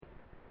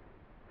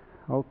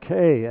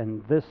Okay,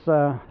 and this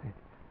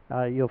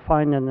you'll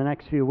find in the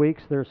next few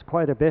weeks there's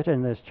quite a bit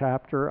in this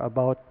chapter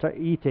about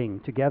eating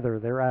together.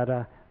 They're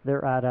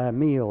at a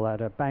meal,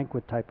 at a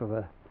banquet type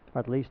of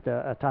at least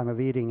a time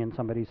of eating in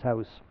somebody's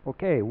house.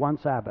 Okay, one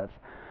Sabbath.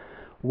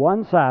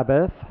 One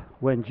Sabbath,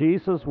 when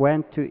Jesus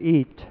went to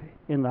eat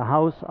in the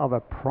house of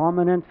a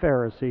prominent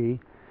Pharisee,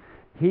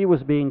 he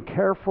was being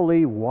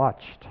carefully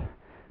watched.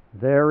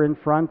 There in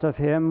front of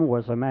him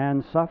was a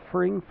man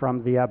suffering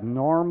from the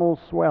abnormal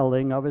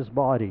swelling of his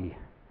body.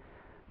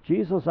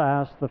 Jesus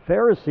asked the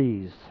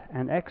Pharisees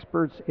and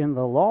experts in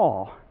the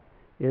law,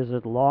 "Is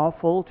it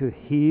lawful to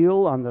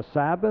heal on the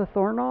Sabbath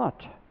or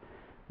not?"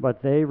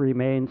 But they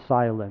remained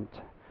silent.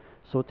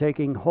 So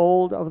taking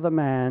hold of the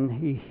man,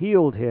 he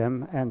healed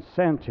him and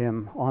sent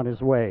him on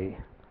his way.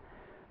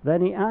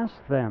 Then he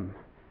asked them,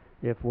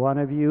 "If one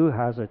of you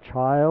has a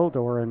child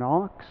or an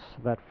ox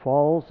that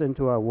falls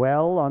into a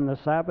well on the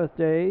Sabbath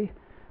day,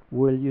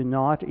 will you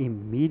not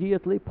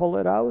immediately pull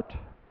it out?"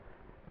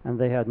 And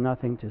they had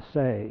nothing to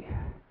say.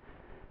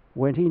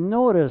 When he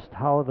noticed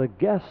how the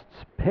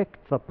guests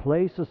picked the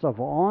places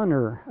of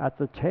honor at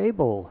the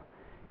table,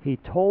 he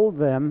told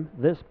them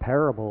this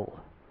parable.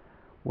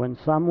 When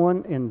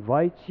someone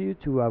invites you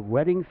to a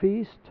wedding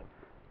feast,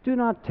 do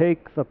not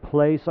take the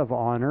place of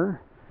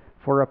honor,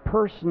 for a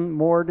person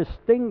more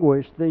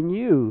distinguished than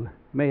you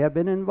may have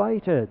been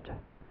invited.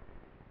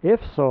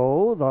 If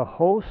so, the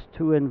host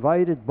who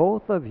invited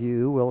both of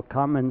you will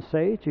come and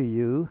say to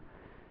you,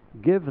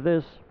 "Give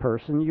this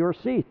person your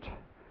seat."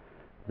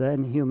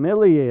 Then,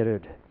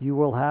 humiliated, you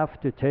will have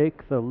to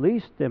take the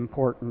least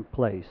important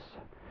place.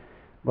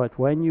 But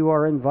when you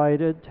are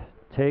invited,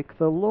 take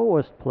the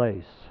lowest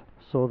place,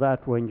 so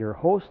that when your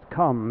host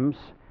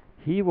comes,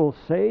 he will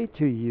say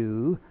to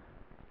you,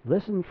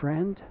 "Listen,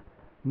 friend,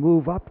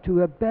 move up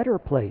to a better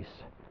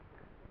place."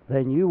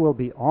 Then you will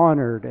be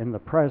honored in the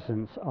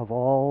presence of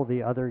all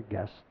the other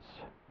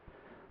guests.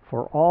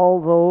 For all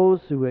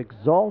those who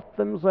exalt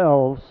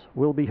themselves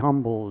will be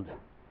humbled,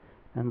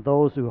 and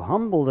those who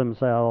humble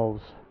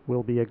themselves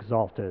will be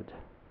exalted.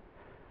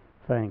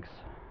 Thanks.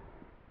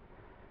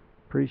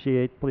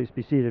 Please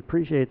be seated.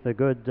 Appreciate the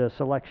good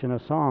selection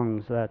of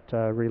songs that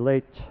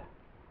relate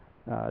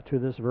to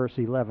this verse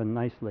 11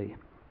 nicely.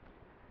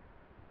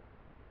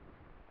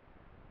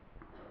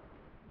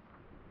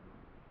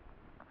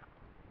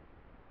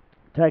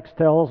 Text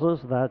tells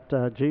us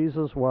that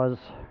Jesus was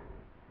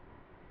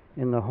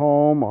in the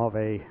home of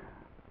a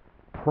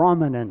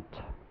prominent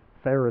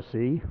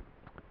Pharisee,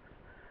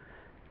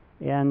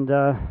 and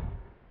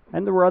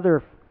there were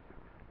other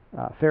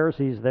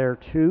Pharisees there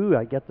too.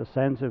 I get the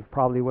sense it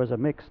probably was a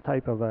mixed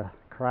type of a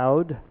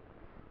crowd.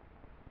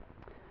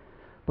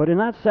 But in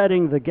that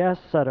setting, the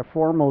guests at a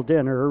formal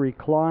dinner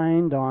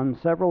reclined on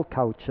several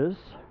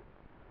couches,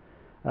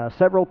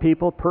 several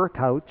people per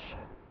couch,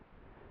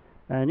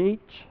 and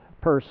each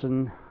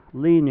person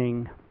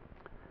leaning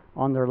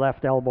on their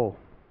left elbow.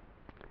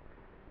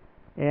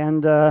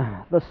 And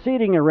the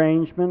seating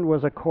arrangement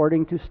was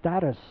according to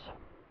status.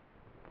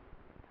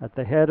 At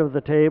the head of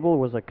the table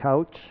was a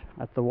couch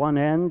at the one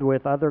end,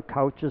 with other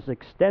couches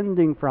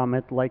extending from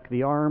it like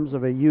the arms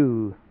of a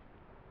U.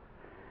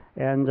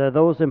 And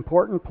those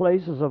important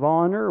places of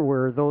honor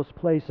were those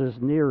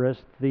places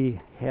nearest the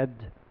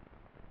head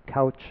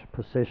couch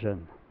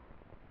position.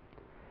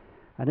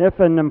 And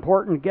if an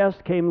important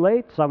guest came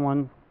late,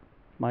 someone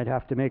might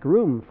have to make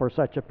room for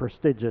such a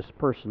prestigious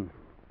person.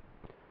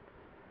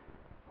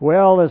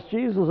 Well, as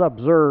Jesus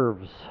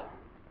observes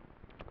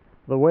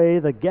the way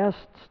the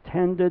guests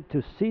tended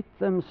to seat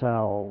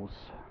themselves,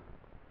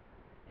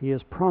 he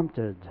is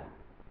prompted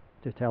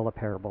to tell a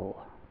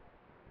parable.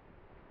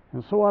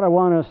 And so what I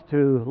want us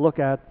to look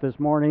at this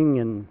morning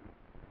in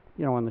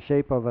the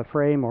shape of a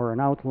frame or an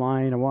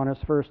outline, I want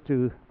us first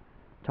to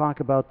talk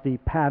about the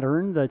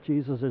pattern that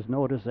Jesus is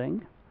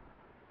noticing.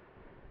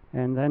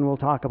 And then we'll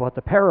talk about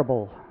the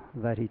parable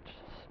that he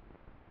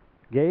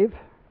gave.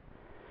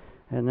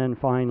 And then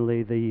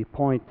finally the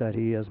point that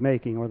he is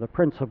making, or the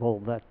principle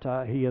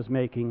that he is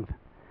making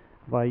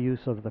by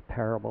use of the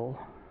parable.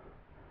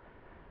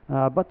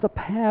 But the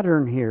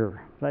pattern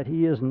here that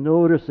he is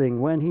noticing,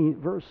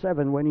 verse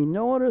 7, when he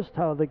noticed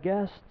how the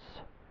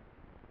guests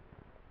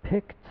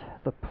picked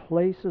the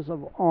places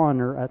of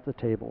honor at the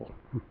table.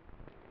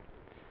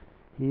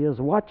 He is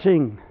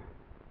watching,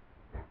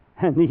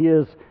 and he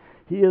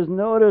is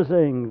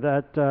noticing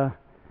that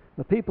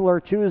the people are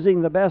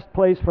choosing the best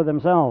place for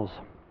themselves.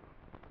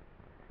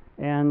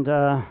 And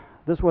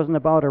this wasn't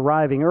about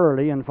arriving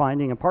early and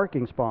finding a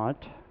parking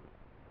spot,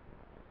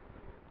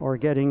 or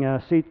getting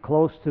a seat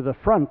close to the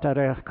front at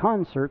a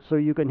concert so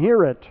you can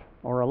hear it,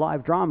 or a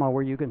live drama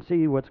where you can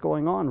see what's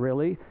going on,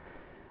 really.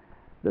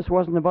 This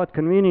wasn't about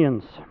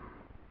convenience,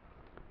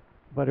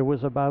 but it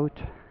was about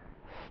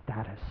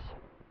status,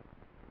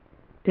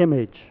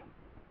 image,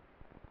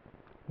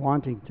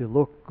 wanting to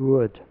look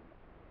good.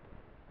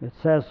 It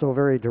says so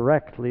very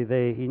directly.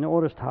 He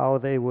noticed how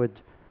they would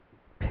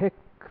pick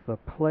the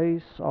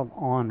place of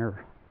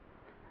honor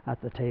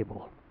at the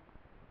table.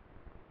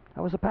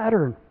 That was a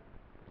pattern.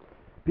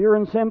 Pure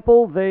and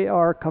simple, they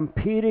are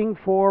competing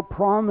for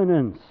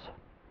prominence.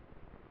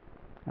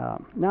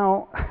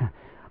 Now,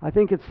 I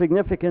think it's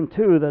significant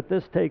too that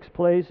this takes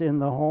place in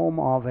the home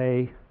of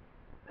a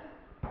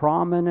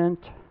prominent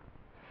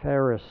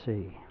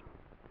Pharisee.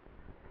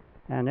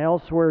 And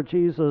elsewhere,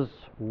 Jesus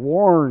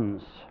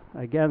warns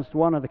against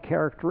one of the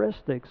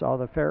characteristics of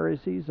the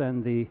Pharisees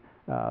and the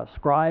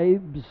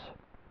scribes,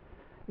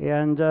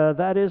 and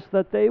that is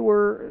that they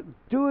were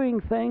doing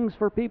things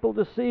for people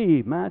to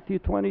see. Matthew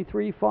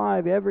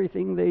 23:5,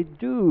 everything they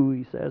do,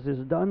 he says, is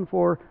done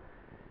for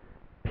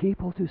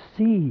people to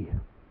see.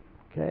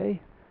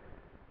 Okay?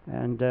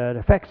 And it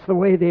affects the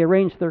way they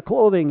arrange their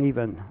clothing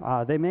even.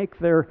 They make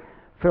their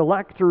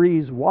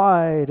phylacteries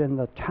wide and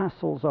the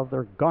tassels of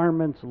their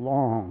garments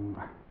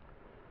long.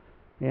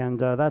 And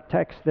that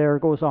text there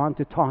goes on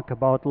to talk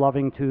about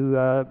loving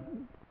to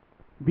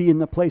be in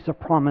the place of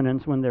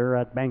prominence when they're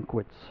at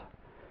banquets,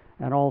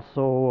 and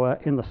also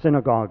in the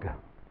synagogue.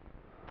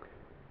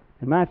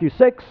 In Matthew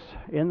 6,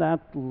 in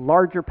that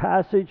larger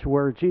passage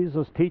where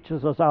Jesus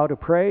teaches us how to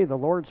pray, the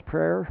Lord's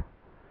Prayer,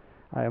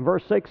 in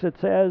verse 6 it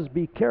says,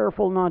 "Be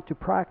careful not to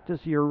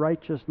practice your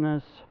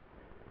righteousness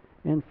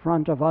in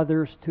front of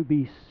others to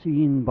be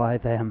seen by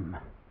them."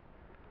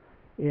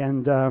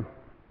 And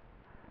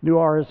New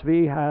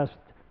RSV has,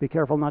 "Be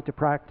careful not to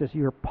practice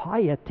your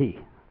piety."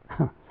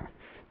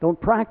 Don't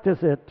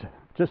practice it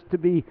just to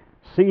be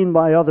seen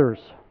by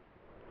others.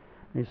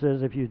 He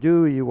says, if you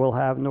do, you will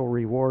have no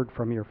reward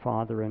from your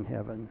Father in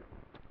heaven.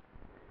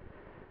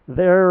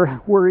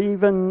 There were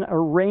even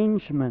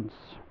arrangements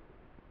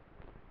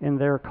in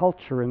their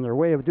culture, in their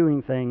way of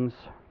doing things,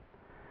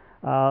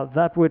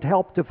 that would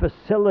help to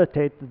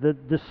facilitate the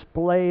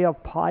display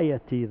of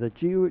piety. The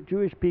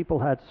Jewish people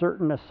had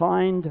certain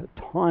assigned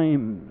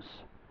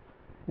times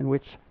in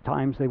which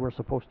times they were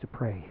supposed to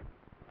pray.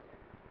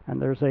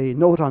 And there's a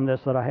note on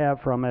this that I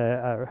have from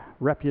a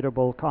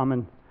reputable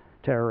commentary.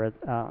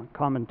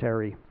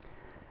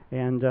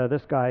 And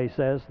this guy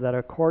says that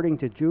according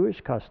to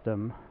Jewish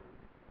custom,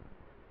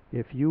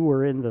 if you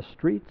were in the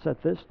streets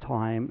at this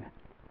time,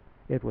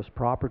 it was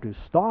proper to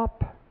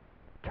stop,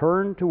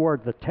 turn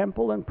toward the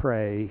temple and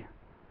pray.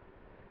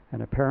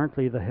 And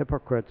apparently the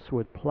hypocrites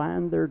would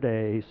plan their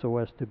day so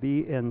as to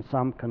be in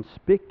some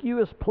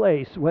conspicuous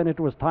place when it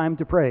was time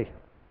to pray.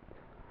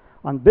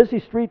 On busy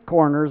street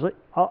corners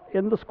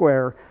in the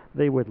square,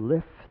 they would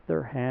lift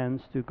their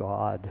hands to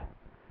God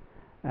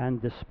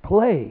and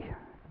display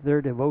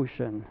their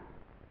devotion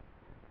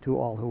to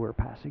all who were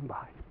passing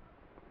by,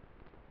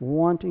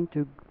 wanting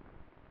to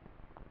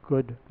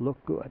look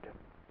good.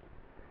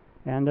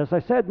 And as I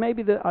said,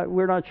 maybe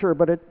we're not sure,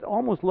 but it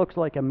almost looks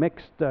like a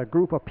mixed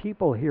group of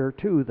people here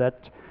too.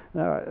 That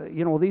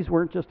these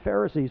weren't just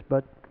Pharisees,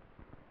 but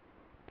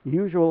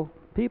usual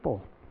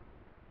people.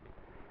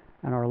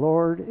 And our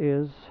Lord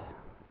is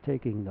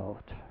taking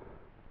note.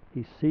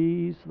 He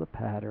sees the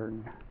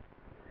pattern.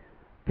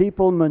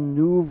 People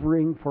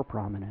maneuvering for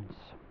prominence.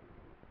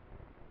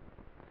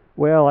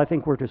 Well, I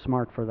think we're too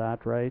smart for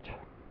that, right?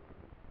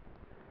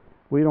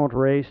 We don't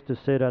race to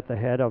sit at the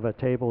head of a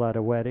table at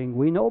a wedding.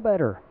 We know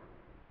better.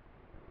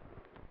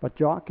 But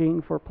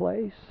jockeying for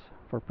place,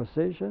 for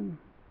position,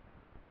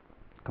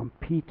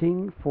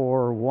 competing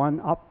for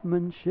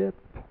one-upmanship,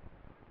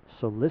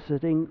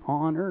 soliciting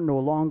honor, no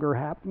longer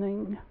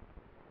happening.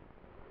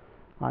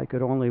 I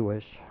could only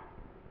wish.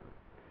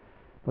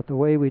 But the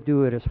way we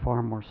do it is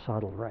far more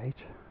subtle, right?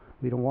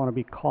 We don't want to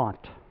be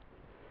caught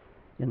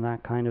in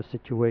that kind of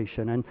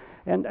situation.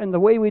 And the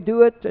way we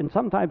do it, and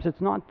sometimes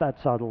it's not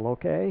that subtle,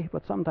 okay?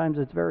 But sometimes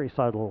it's very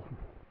subtle.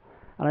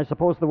 And I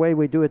suppose the way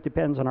we do it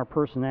depends on our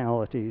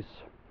personalities.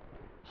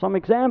 Some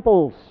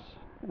examples,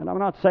 and I'm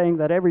not saying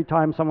that every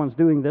time someone's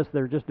doing this,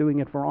 they're just doing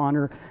it for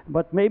honor,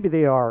 but maybe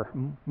they are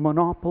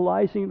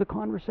monopolizing the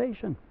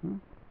conversation.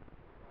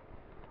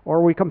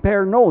 Or we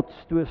compare notes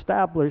to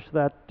establish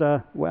that,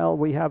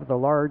 we have the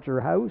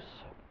larger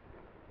house,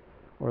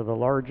 or the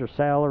larger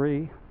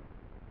salary,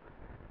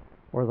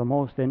 or the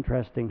most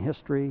interesting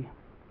history,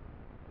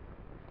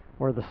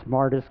 or the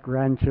smartest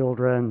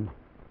grandchildren.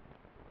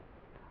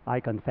 I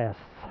confess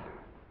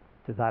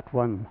to that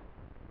one.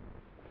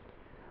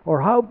 Or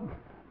how,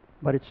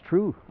 but it's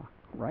true,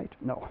 right?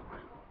 No,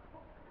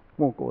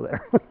 won't go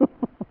there.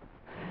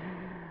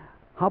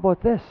 How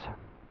about this?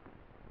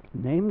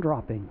 Name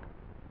dropping.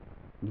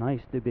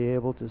 Nice to be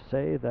able to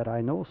say that I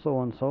know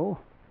so-and-so,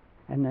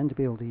 and then to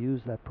be able to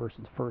use that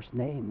person's first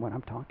name when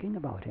I'm talking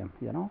about him,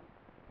 And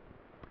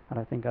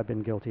I think I've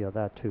been guilty of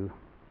that too.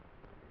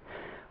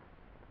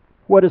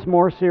 What is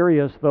more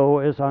serious, though,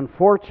 is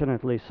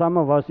unfortunately some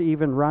of us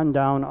even run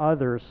down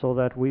others so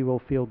that we will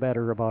feel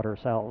better about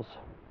ourselves.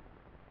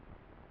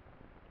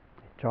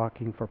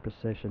 Jockeying for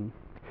position.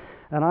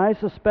 And I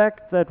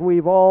suspect that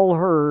we've all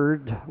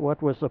heard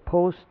what was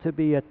supposed to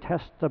be a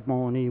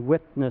testimony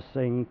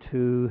witnessing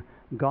to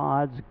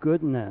God's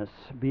goodness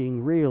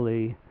being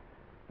really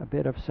a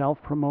bit of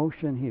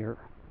self-promotion here.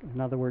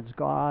 In other words,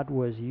 God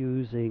was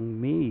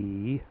using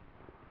me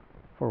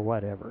for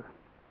whatever.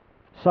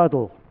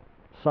 Subtle.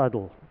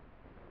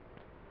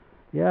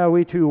 Yeah,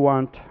 we too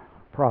want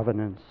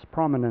prominence.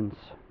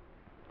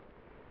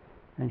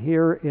 And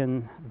here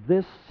in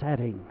this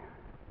setting,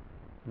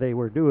 they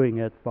were doing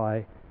it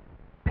by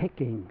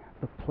picking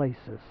the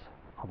places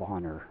of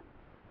honor.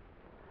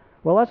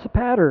 Well, that's a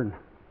pattern.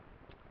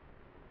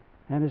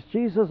 And as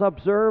Jesus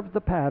observed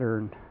the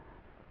pattern,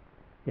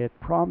 it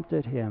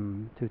prompted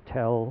him to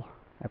tell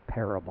a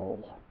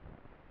parable.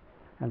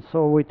 And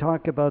so we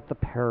talk about the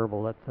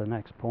parable at the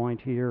next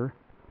point here.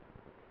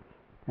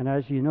 And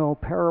as you know,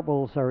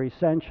 parables are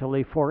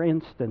essentially for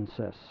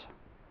instances.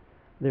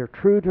 They're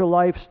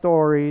true-to-life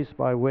stories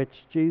by which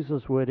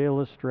Jesus would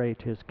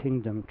illustrate his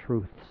kingdom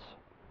truths.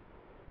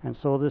 And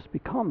so this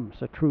becomes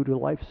a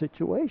true-to-life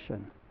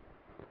situation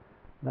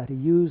that he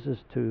uses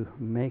to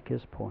make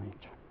his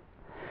point.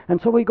 And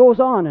so he goes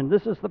on, and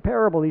this is the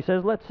parable. He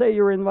says, let's say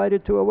you're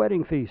invited to a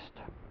wedding feast.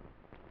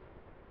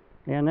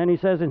 And then he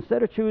says,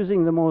 instead of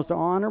choosing the most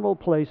honorable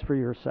place for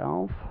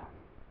yourself,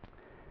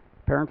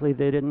 apparently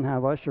they didn't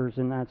have ushers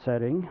in that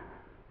setting.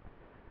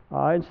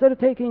 Instead of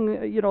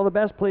taking, the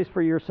best place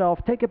for yourself,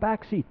 take a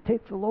back seat.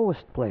 Take the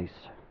lowest place.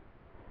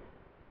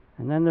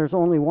 And then there's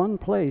only one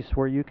place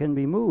where you can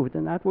be moved,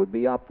 and that would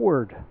be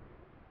upward.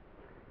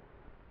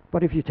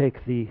 But if you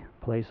take the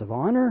place of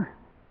honor,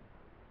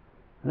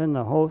 then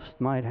the host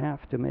might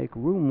have to make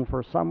room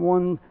for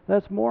someone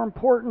that's more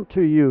important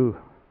to you.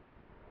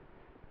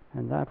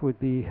 And that would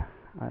be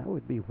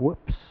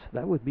whoops.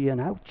 That would be an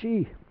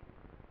ouchie.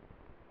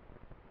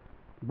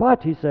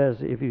 But, he says,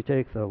 if you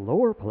take the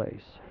lower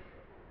place,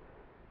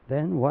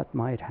 then what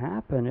might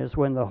happen is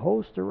when the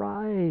host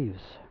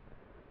arrives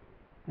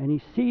and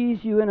he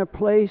sees you in a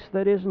place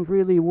that isn't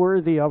really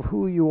worthy of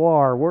who you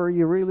are, where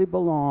you really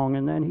belong,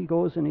 and then he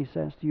goes and he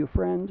says to you,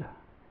 friend,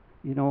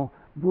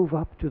 move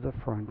up to the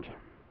front.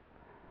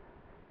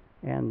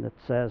 And it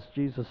says,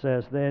 Jesus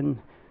says, then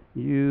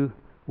you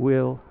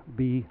will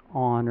be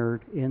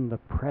honored in the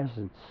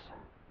presence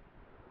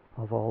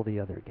of all the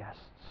other guests.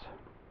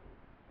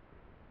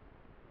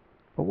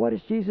 But what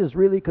is Jesus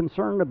really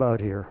concerned about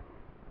here?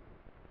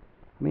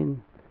 I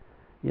mean,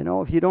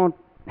 if you don't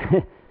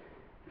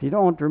if you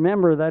don't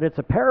remember that it's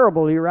a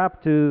parable, you're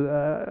apt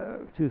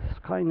to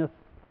kind of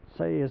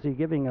say, is he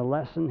giving a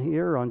lesson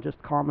here on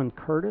just common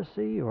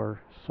courtesy or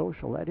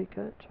social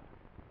etiquette?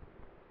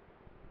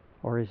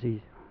 Or is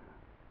he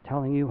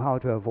telling you how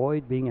to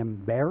avoid being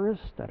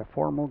embarrassed at a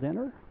formal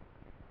dinner?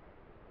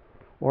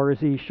 Or is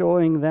he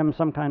showing them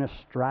some kind of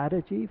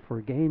strategy for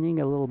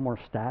gaining a little more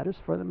status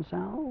for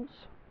themselves?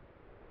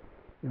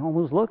 It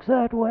almost looks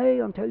that way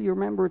until you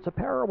remember it's a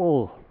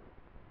parable.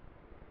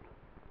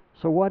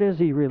 So what is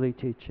he really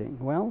teaching?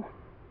 Well,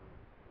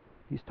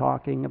 he's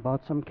talking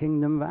about some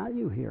kingdom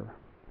value here.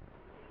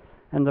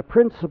 And the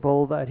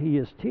principle that he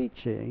is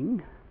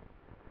teaching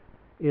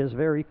is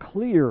very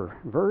clear.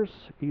 Verse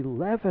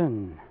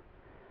 11,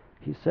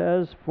 he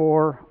says,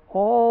 for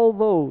all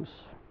those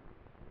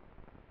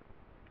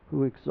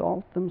who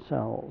exalt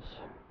themselves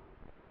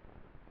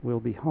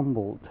will be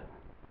humbled,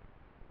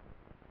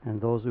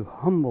 and those who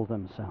humble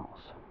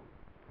themselves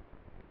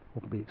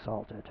will be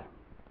exalted.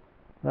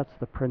 That's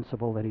the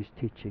principle that he's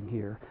teaching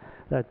here.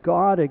 That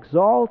God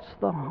exalts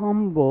the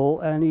humble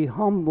and he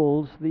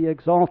humbles the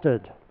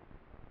exalted.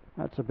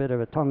 That's a bit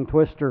of a tongue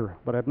twister,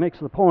 but it makes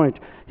the point.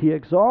 He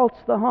exalts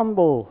the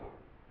humble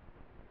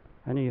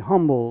and he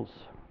humbles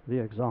the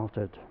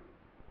exalted.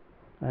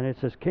 And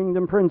it's his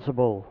kingdom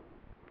principle.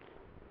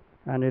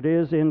 And it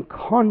is in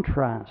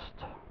contrast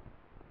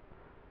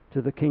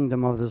to the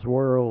kingdom of this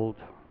world,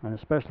 and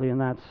especially in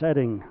that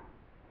setting.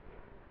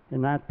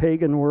 In that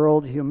pagan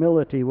world,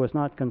 humility was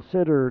not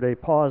considered a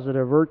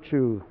positive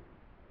virtue,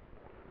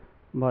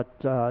 but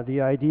the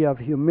idea of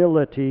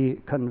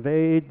humility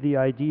conveyed the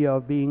idea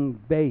of being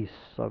base,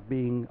 of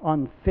being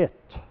unfit,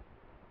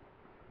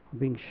 of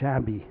being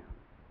shabby,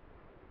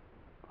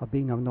 of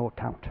being of no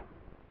account.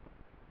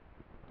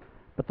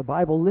 But the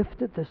Bible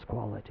lifted this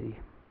quality,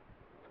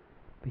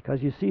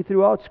 because you see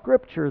throughout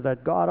Scripture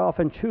that God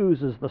often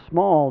chooses the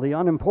small, the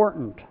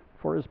unimportant,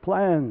 for his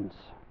plans.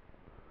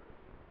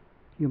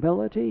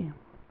 Humility,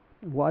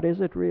 what is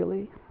it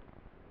really?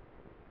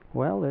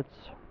 Well,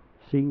 it's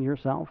seeing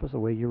yourself as the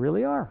way you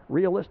really are.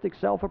 Realistic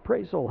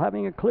self-appraisal,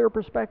 having a clear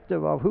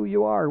perspective of who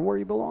you are and where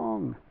you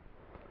belong.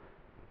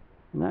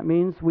 And that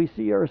means we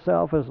see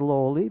ourselves as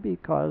lowly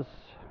because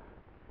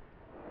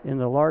in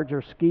the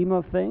larger scheme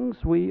of things,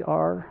 we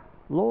are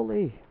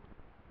lowly.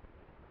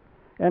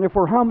 And if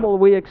we're humble,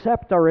 we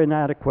accept our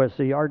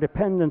inadequacy, our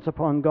dependence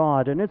upon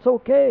God, and it's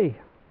okay.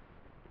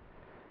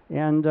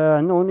 And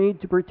no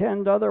need to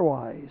pretend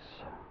otherwise.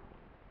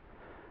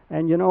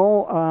 And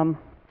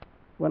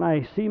when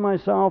I see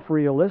myself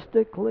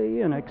realistically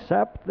and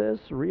accept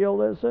this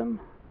realism,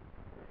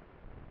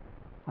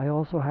 I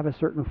also have a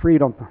certain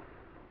freedom.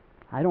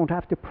 I don't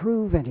have to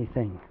prove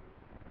anything.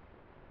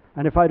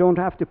 And if I don't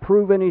have to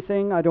prove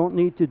anything, I don't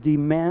need to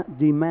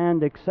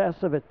demand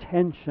excessive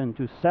attention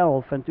to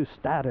self and to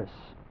status.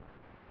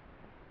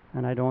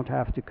 And I don't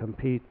have to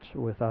compete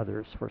with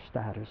others for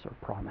status or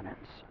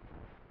prominence.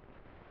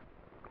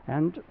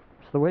 And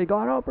it's the way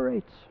God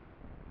operates.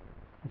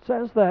 It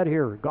says that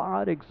here.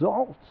 God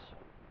exalts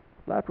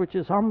that which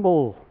is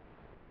humble.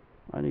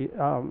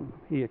 And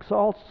he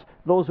exalts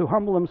those who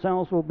humble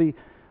themselves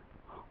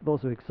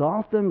those who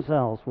exalt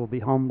themselves will be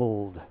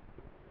humbled,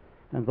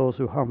 and those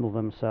who humble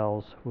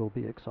themselves will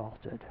be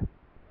exalted.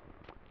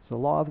 It's the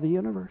law of the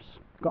universe,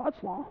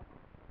 God's law.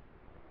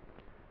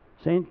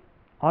 St.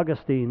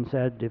 Augustine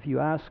said, if you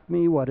ask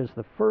me what is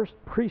the first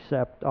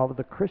precept of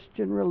the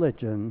Christian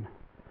religion,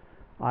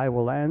 I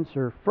will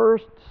answer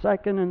first,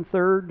 second, and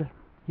third,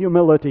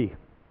 humility.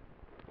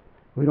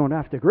 We don't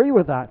have to agree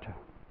with that,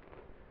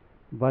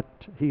 but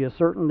he is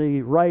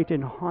certainly right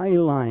in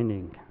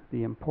highlighting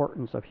the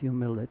importance of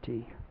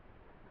humility.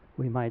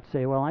 We might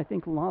say, well, I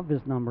think love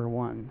is number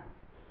one,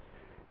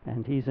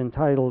 and he's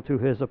entitled to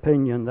his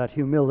opinion that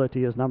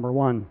humility is number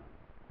one.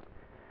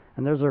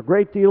 And there's a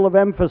great deal of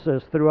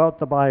emphasis throughout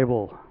the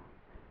Bible.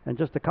 And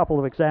just a couple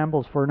of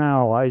examples for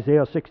now.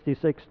 Isaiah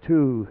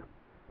 66:2.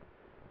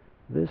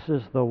 This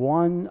is the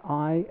one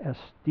I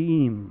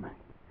esteem,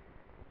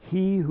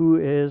 he who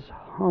is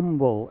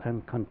humble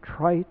and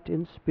contrite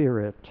in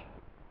spirit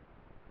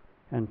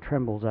and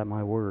trembles at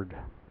my word.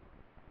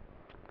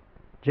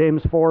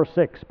 James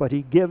 4:6, but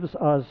he gives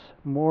us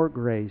more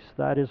grace.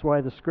 That is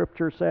why the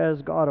scripture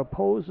says, God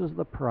opposes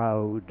the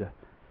proud,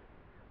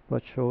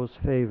 but shows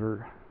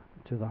favor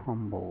to the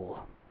humble.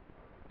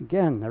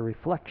 Again, a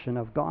reflection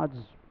of God's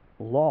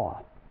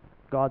law,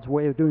 God's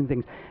way of doing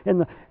things.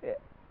 And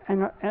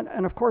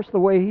of course, the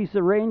way he's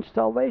arranged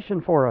salvation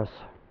for us.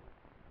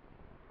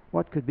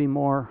 What could be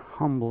more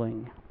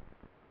humbling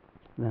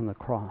than the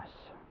cross?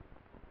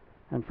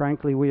 And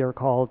frankly, we are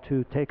called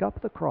to take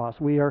up the cross.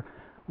 We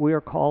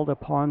are called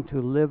upon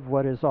to live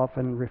what is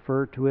often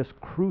referred to as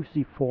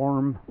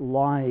cruciform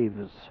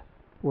lives,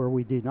 where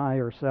we deny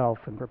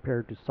ourselves and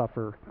prepare to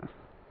suffer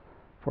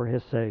for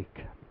his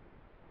sake.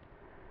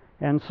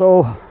 And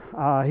so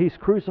he's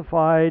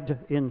crucified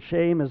in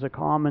shame as a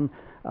common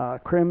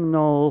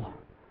criminal,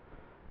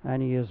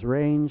 and he has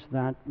arranged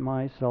that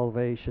my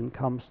salvation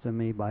comes to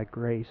me by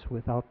grace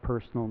without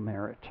personal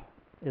merit.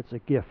 It's a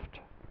gift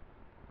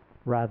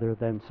rather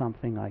than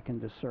something I can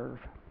deserve.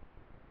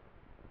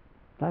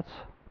 That's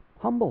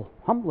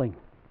humbling.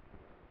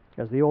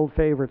 As the old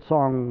favorite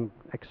song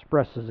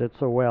expresses it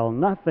so well,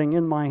 nothing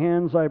in my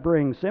hands I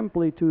bring,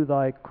 simply to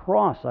thy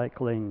cross I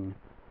cling.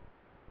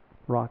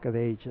 Rock of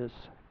ages,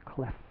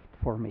 cleft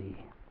for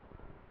me.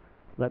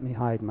 Let me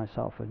hide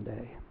myself in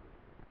thee.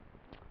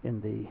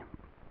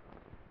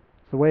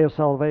 It's the way of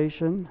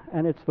salvation,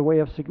 and it's the way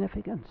of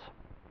significance.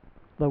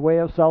 The way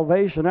of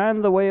salvation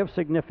and the way of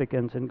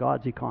significance in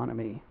God's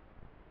economy.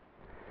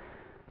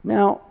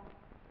 Now,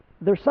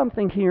 there's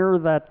something here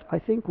that I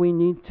think we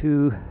need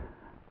to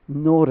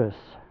notice,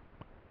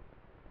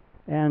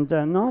 and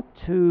not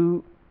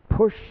to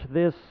push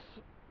this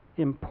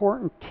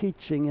important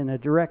teaching in a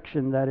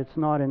direction that it's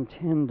not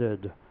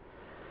intended.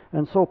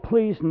 And so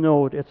please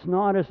note, it's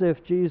not as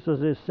if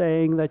Jesus is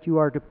saying that you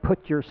are to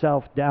put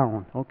yourself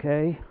down,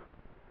 okay?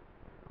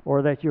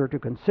 Or that you're to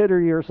consider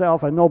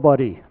yourself a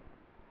nobody.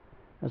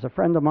 As a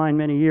friend of mine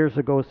many years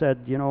ago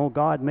said,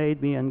 God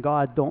made me and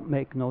God don't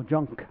make no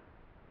junk.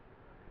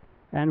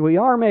 And we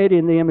are made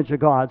in the image of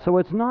God, so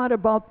it's not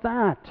about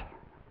that.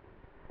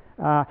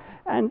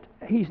 And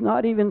he's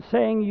not even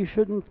saying you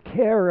shouldn't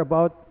care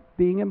about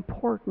being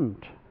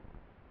important.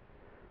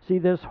 See,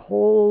 this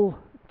whole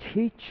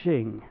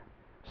teaching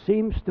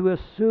seems to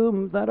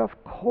assume that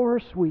of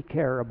course we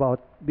care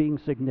about being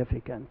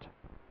significant.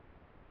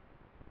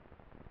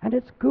 And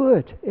it's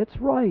good, it's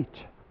right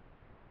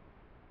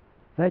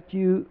that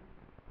you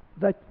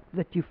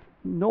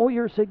know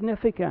you're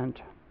significant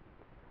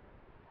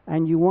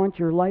and you want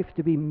your life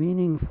to be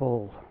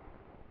meaningful.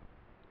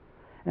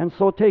 And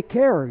so take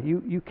care.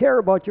 You care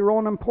about your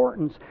own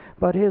importance.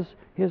 But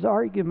his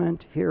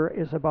argument here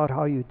is about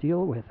how you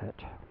deal with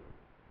it.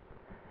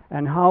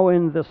 And how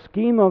in the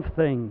scheme of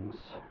things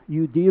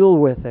you deal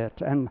with it.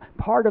 And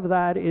part of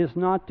that is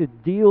not to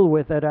deal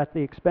with it at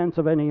the expense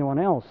of anyone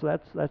else.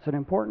 That's an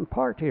important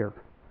part here.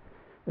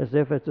 As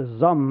if it's a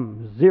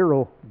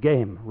sum-zero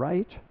game,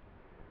 right?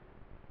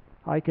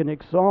 I can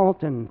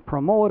exalt and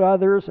promote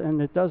others,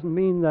 and it doesn't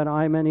mean that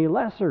I'm any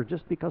lesser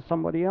just because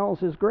somebody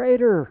else is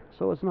greater.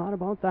 So it's not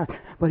about that.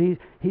 But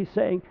he's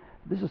saying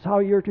this is how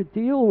you're to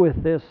deal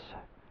with this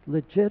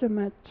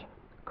legitimate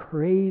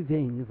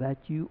craving that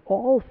you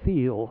all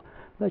feel,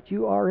 that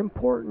you are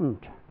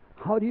important.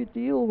 How do you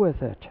deal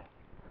with it?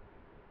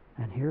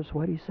 And here's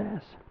what he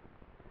says.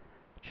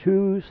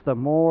 Choose the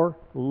more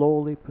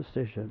lowly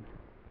position.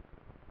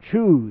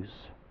 Choose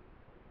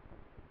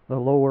the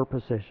lower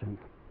position.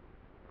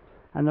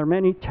 And there are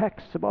many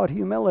texts about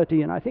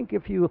humility, and I think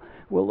if you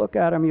will look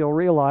at them, you'll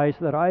realize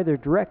that either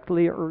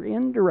directly or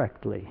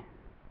indirectly,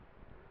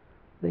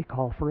 they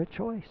call for a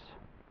choice.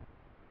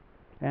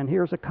 And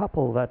here's a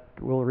couple that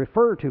we'll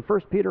refer to.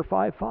 1 Peter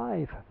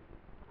 5:5.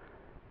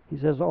 He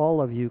says,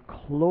 all of you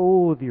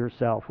clothe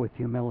yourself with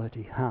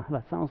humility.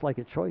 That sounds like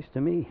a choice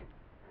to me.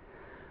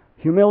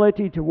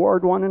 Humility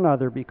toward one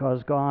another,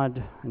 because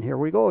God, and here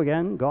we go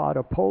again, God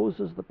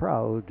opposes the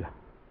proud,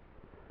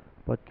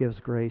 but gives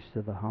grace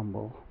to the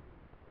humble.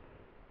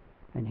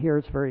 And here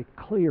it's very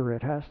clear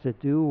it has to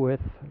do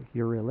with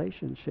your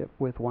relationship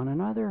with one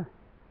another.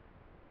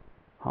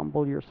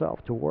 Humble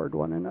yourself toward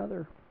one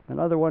another.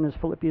 Another one is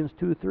Philippians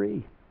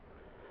 2:3.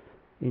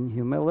 In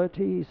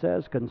humility, he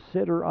says,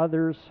 consider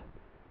others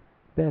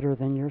better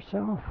than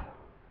yourself.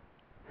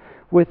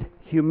 With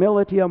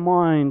humility of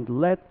mind,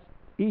 let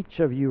each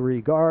of you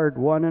regard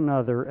one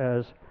another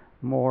as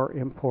more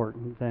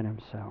important than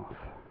himself.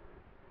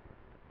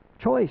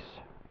 Choice.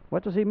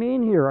 What does he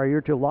mean here? Are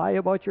you to lie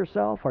about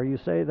yourself? Are you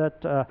say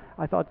that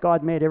I thought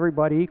God made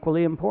everybody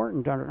equally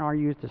important? Or are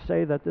you to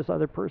say that this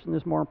other person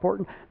is more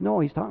important?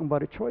 No, he's talking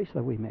about a choice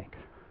that we make.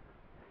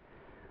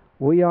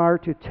 We are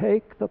to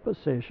take the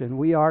position.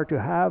 We are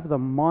to have the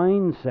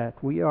mindset.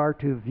 We are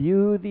to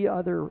view the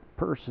other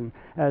person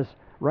as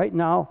right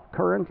now,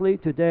 currently,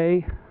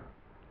 today,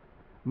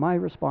 my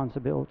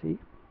responsibility.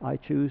 I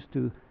choose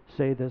to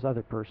say this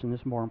other person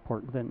is more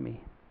important than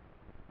me.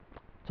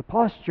 It's a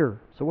posture.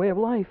 It's a way of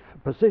life. A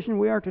position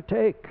we are to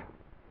take.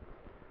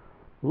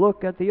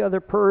 Look at the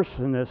other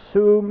person.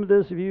 Assume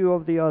this view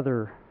of the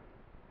other.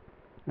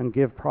 And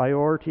give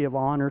priority of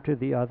honor to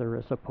the other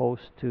as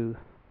opposed to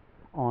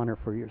honor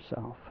for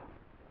yourself.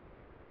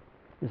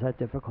 Is that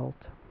difficult?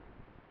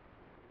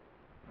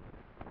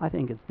 I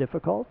think it's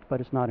difficult, but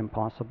it's not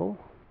impossible.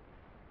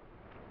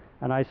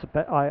 And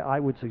I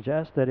would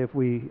suggest that if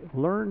we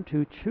learn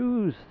to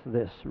choose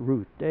this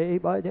route day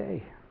by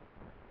day,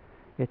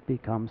 it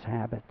becomes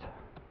habit.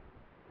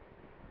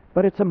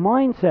 But it's a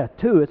mindset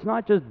too. It's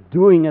not just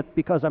doing it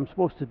because I'm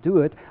supposed to do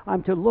it.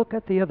 I'm to look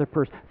at the other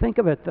person. Think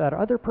of it, that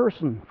other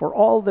person, for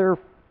all their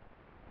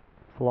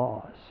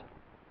flaws,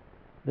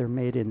 they're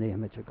made in the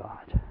image of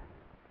God.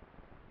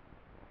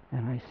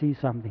 And I see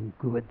something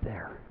good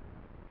there.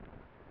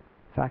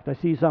 In fact, I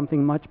see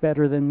something much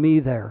better than me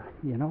there,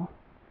 you know.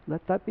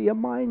 Let that be a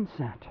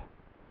mindset.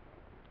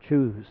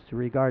 Choose to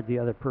regard the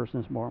other person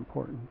as more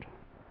important.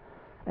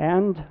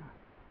 And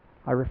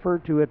I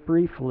referred to it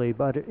briefly,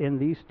 but in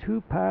these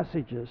two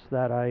passages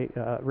that I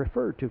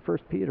referred to, 1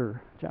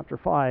 Peter chapter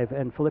 5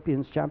 and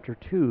Philippians chapter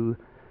 2,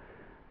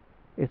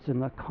 it's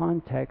in the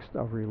context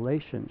of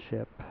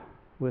relationship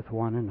with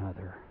one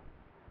another.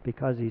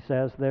 Because he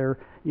says there,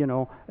 you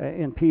know,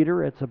 in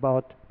Peter it's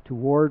about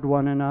toward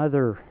one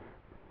another.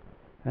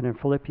 And in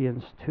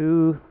Philippians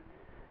 2,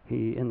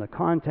 in the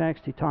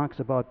context, he talks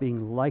about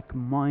being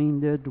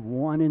like-minded,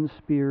 one in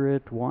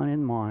spirit, one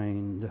in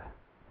mind.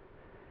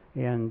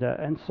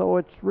 And so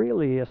it's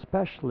really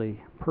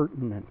especially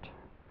pertinent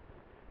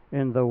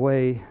in the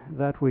way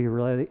that we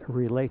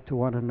relate to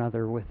one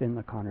another within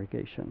the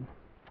congregation.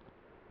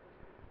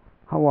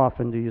 How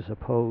often do you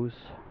suppose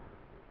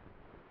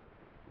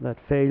that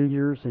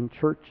failures in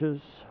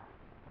churches,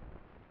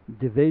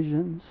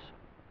 divisions,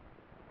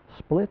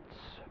 splits,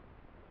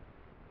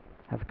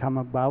 have come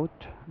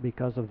about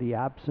because of the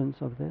absence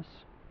of this?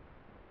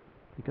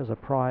 Because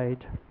of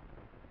pride?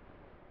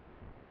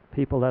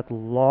 People at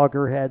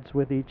loggerheads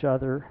with each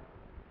other,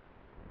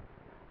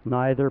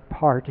 neither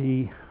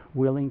party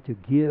willing to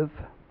give,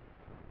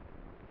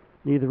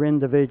 neither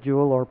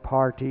individual or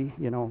party,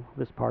 you know,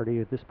 this party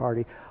or this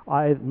party,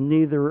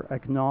 neither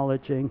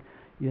acknowledging,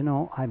 you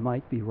know, I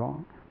might be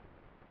wrong.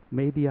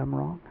 Maybe I'm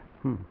wrong.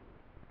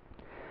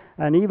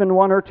 And even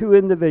one or two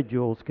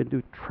individuals can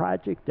do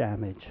tragic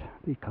damage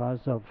because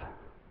of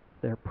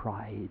their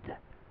pride,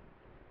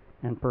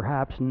 and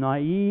perhaps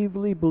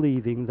naively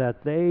believing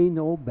that they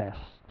know best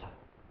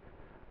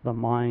the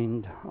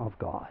mind of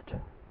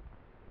God.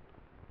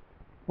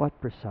 What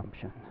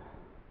presumption.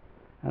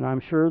 And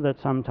I'm sure that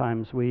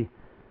sometimes we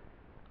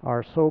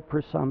are so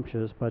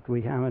presumptuous, but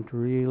we haven't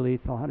really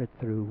thought it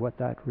through what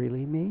that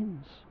really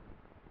means.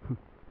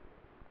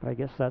 But I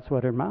guess that's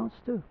what it amounts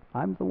to.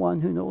 I'm the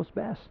one who knows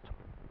best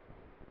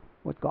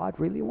what God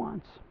really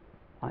wants.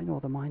 I know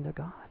the mind of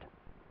God.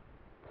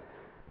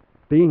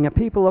 Being a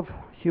people of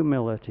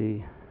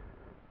humility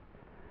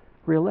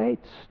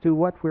relates to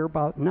what we're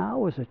about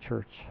now as a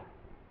church.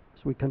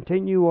 As we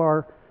continue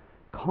our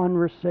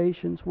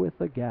conversations with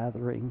the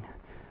gathering,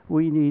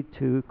 we need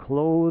to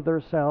clothe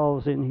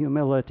ourselves in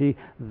humility.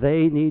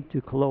 They need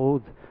to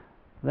clothe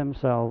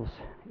themselves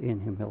in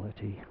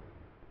humility.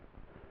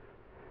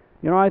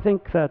 You know, I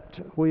think that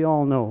we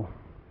all know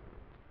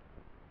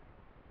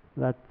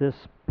that this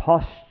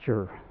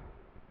posture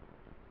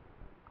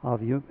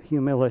of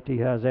humility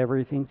has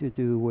everything to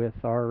do with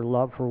our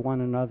love for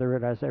one another.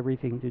 It has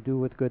everything to do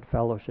with good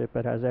fellowship.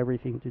 It has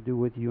everything to do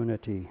with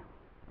unity.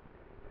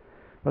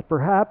 But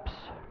perhaps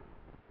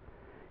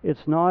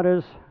it's not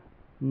as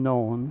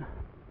known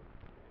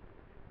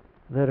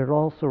that it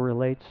also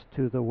relates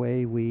to the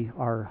way we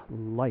are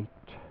light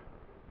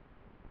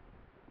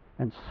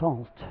and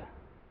salt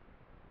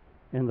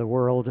in the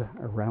world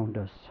around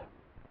us.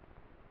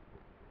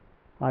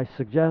 I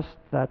suggest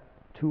that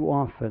too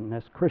often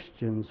as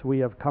Christians we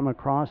have come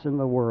across in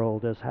the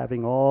world as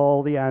having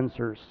all the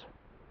answers,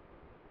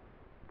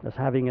 as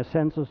having a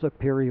sense of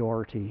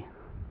superiority.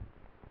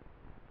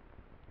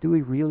 Do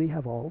we really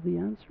have all the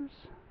answers?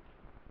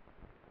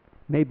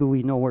 Maybe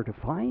we know where to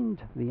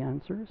find the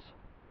answers.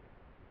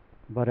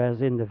 But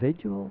as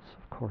individuals,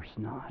 of course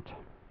not.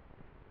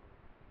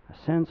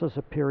 A sense of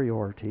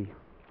superiority.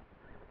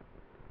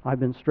 I've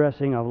been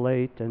stressing of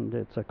late, and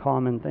it's a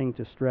common thing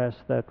to stress,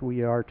 that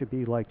we are to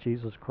be like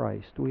Jesus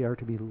Christ. We are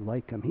to be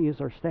like Him. He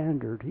is our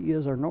standard. He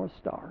is our North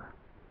Star.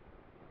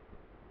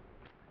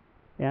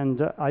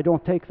 And I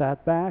don't take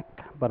that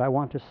back, but I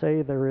want to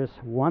say there is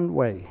one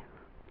way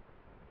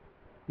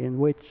in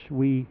which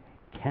we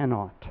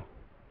cannot,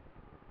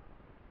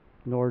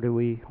 nor do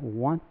we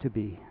want to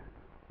be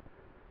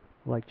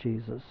like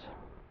Jesus.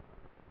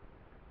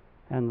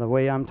 And the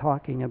way I'm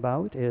talking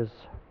about is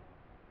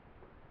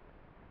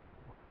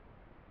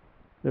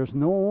there's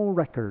no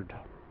record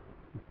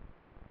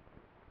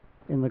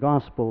in the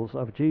Gospels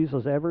of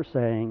Jesus ever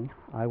saying,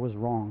 I was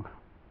wrong,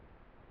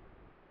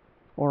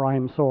 or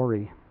I'm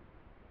sorry,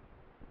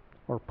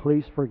 or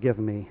please forgive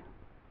me,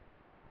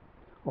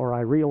 or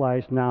I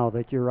realize now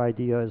that your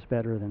idea is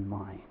better than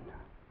mine.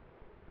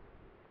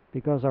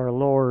 Because our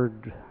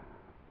Lord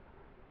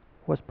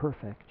was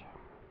perfect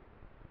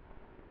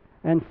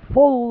and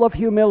full of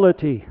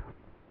humility,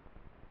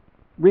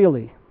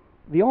 really,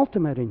 the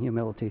ultimate in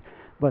humility,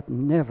 but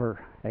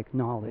never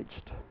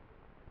acknowledged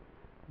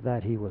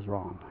that He was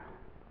wrong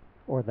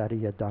or that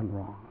He had done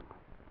wrong.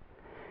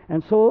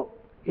 And so,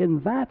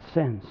 in that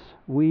sense,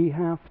 we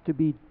have to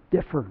be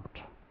different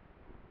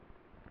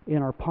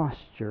in our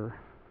posture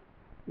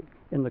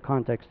in the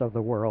context of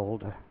the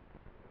world.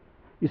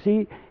 You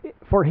see,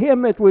 for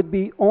Him it would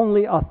be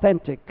only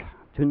authentic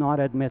to not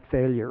admit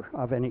failure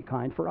of any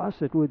kind. For us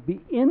it would be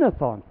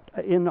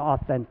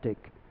inauthentic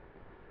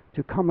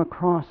to come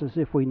across as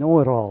if we know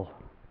it all,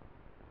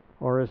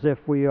 or as if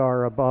we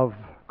are above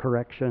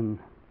correction.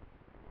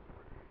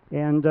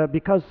 And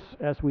because,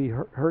 as we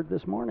heard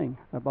this morning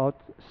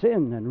about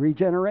sin and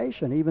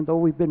regeneration, even though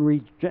we've been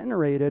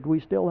regenerated, we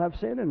still have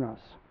sin in us.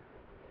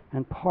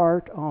 And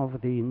part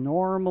of the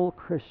normal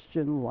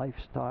Christian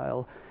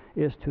lifestyle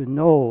is to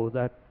know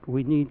that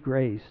we need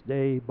grace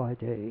day by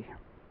day.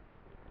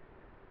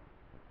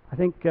 I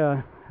think,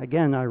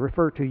 again, I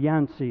refer to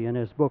Yancey in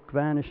his book,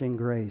 Vanishing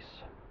Grace.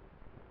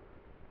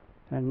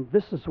 And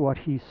this is what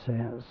he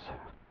says.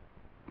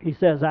 He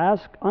says,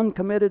 ask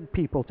uncommitted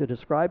people to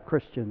describe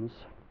Christians,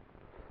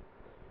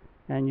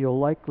 and you'll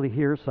likely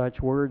hear such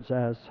words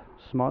as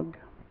smug,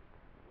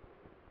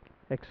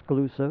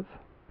 exclusive,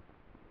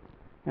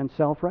 and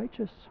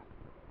self-righteous.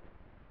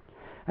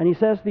 And he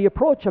says the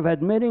approach of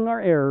admitting our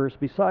errors,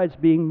 besides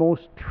being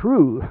most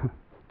true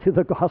to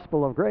the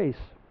gospel of grace,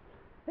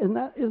 isn't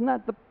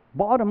that the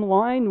bottom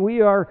line?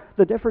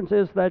 The difference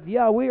is that,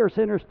 yeah, we are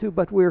sinners too,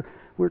 but we're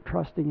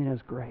trusting in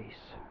His grace.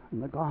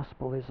 And the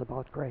gospel is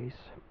about grace.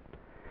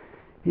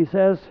 He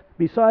says,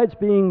 besides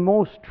being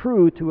most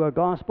true to the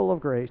gospel of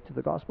grace,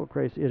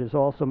 it is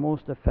also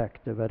most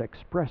effective at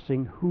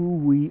expressing who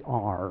we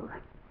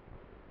are.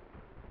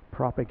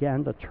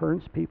 Propaganda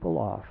turns people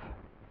off.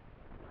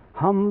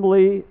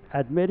 Humbly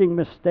admitting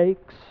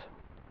mistakes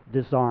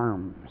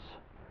disarms.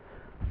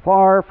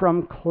 Far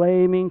from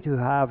claiming to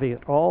have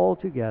it all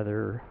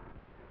together,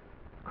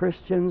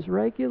 Christians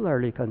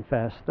regularly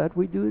confess that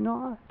we do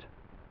not.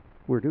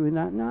 We're doing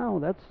that now.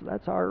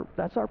 That's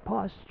our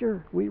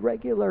posture. We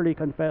regularly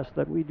confess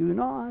that we do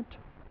not.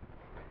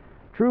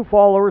 True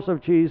followers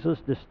of Jesus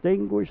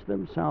distinguish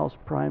themselves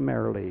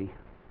primarily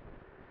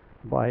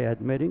by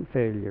admitting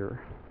failure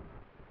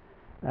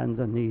and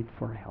the need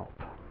for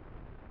help.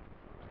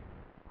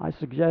 I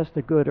suggest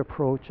a good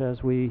approach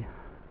as we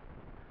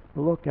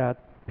look at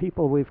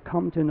people we've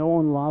come to know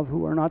and love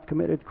who are not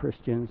committed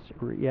Christians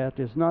yet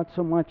is not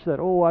so much that,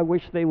 oh, I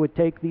wish they would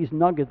take these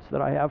nuggets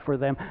that I have for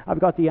them. I've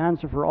got the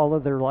answer for all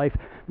of their life.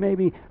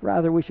 Maybe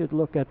rather we should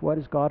look at what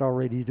is God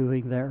already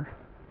doing there.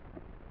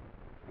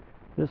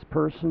 This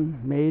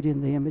person made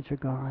in the image of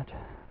God.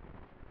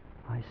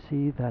 I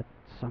see that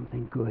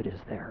something good is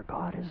there.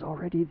 God is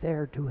already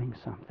there doing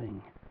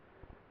something.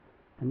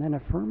 And then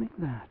affirming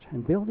that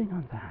and building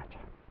on that.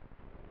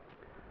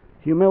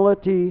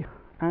 Humility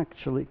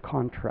actually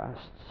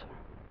contrasts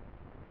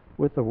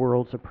with the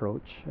world's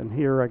approach. And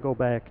here I go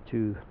back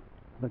to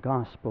the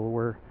gospel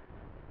where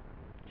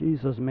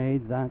Jesus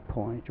made that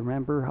point.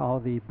 Remember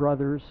how the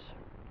brothers,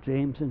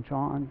 James and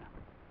John,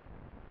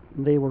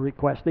 they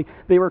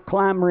were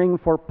clamoring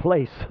for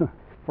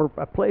for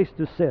a place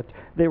to sit.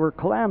 They were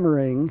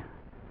clamoring,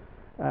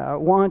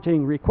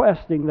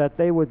 requesting that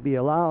they would be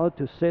allowed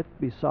to sit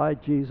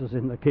beside Jesus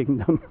in the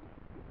kingdom.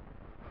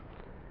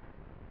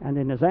 And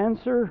in His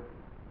answer,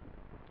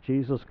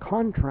 Jesus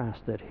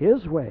contrasted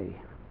His way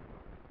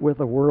with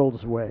the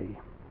world's way,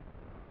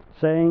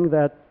 saying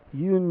that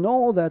you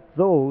know that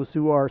those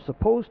who are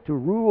supposed to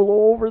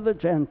rule over the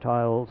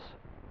Gentiles,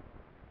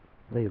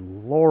 they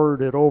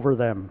lord it over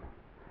them,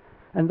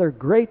 and their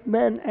great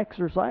men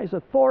exercise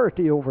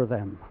authority over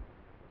them.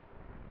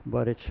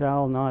 But it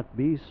shall not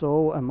be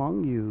so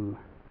among you.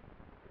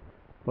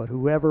 But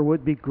whoever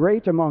would be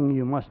great among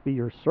you must be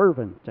your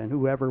servant, and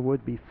whoever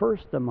would be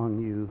first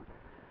among you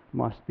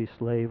must be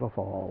slave of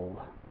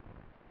all.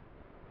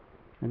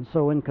 And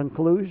so in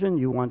conclusion,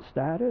 you want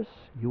status,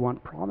 you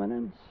want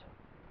prominence,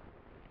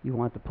 you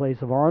want the place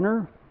of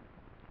honor,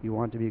 You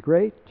want to be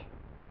great?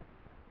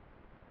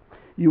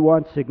 You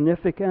want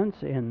significance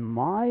in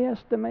my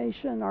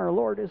estimation, our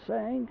Lord is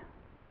saying,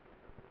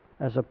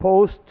 as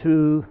opposed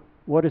to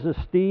what is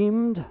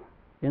esteemed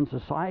in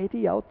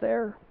society out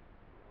there?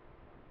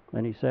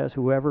 Then he says,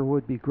 whoever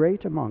would be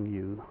great among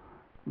you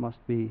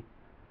must be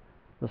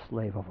the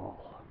slave of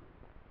all.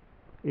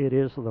 It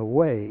is the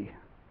way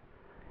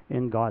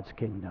in God's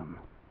kingdom.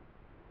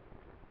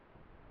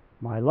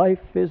 My life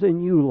is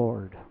in you,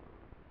 Lord.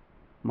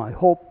 My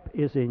hope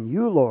is in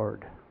you,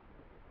 Lord.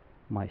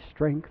 My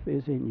strength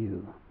is in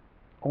you,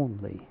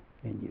 only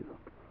in you.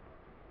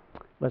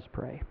 Let's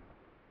pray.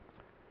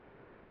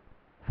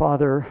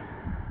 Father,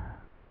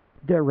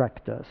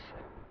 direct us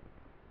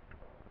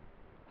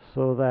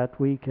so that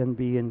we can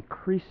be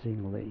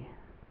increasingly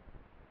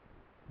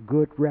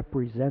good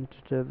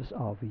representatives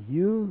of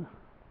you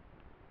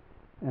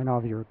and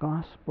of your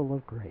gospel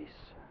of grace.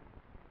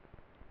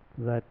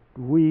 That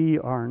we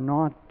are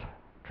not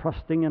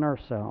trusting in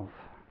ourselves,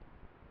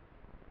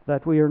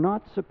 that we are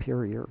not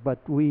superior, but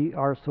we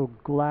are so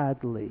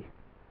gladly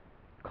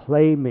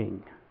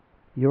claiming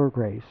your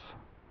grace.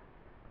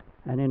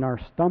 And in our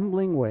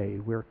stumbling way,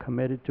 we're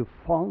committed to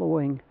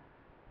following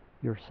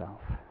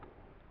yourself.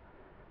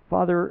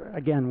 Father,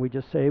 again, we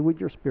just say, would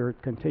your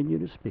Spirit continue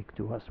to speak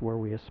to us where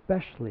we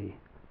especially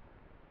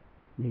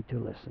need to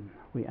listen.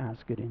 We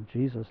ask it in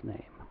Jesus'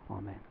 name.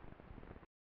 Amen.